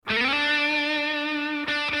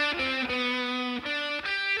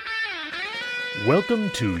Welcome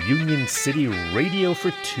to Union City Radio for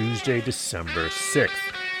Tuesday, December 6th.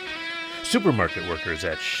 Supermarket workers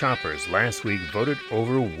at Shoppers last week voted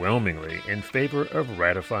overwhelmingly in favor of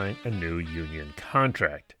ratifying a new union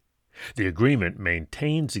contract. The agreement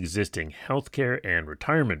maintains existing healthcare and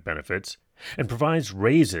retirement benefits and provides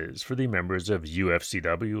raises for the members of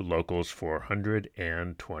UFCW Locals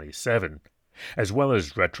 427, as well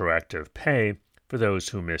as retroactive pay for those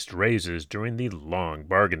who missed raises during the long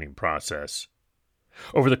bargaining process.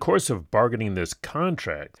 Over the course of bargaining this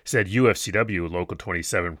contract, said UFCW Local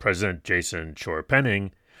 27 President Jason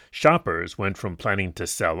Chorpenning, Shoppers went from planning to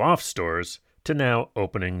sell off stores to now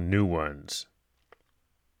opening new ones.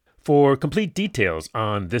 For complete details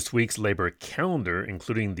on this week's labor calendar,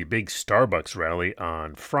 including the big Starbucks rally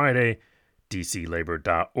on Friday,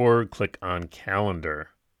 dclabor.org, click on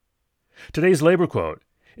calendar. Today's labor quote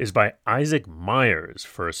is by Isaac Myers,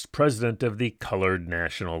 first president of the Colored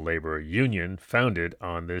National Labor Union, founded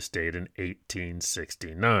on this date in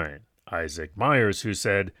 1869. Isaac Myers, who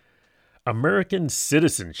said, "American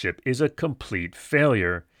citizenship is a complete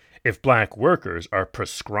failure if black workers are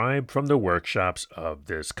proscribed from the workshops of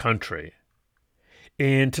this country."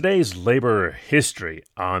 In today's labor history,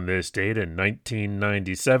 on this date in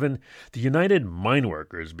 1997, the United Mine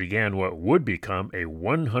Workers began what would become a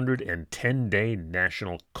 110-day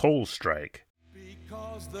national coal strike.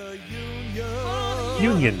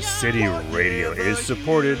 Union City Radio is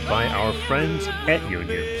supported by our friends at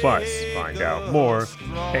Union Plus. Find out more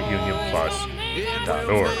at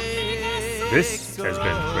unionplus.org. This has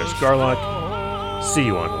been Chris Garlock. See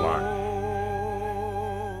you on the line.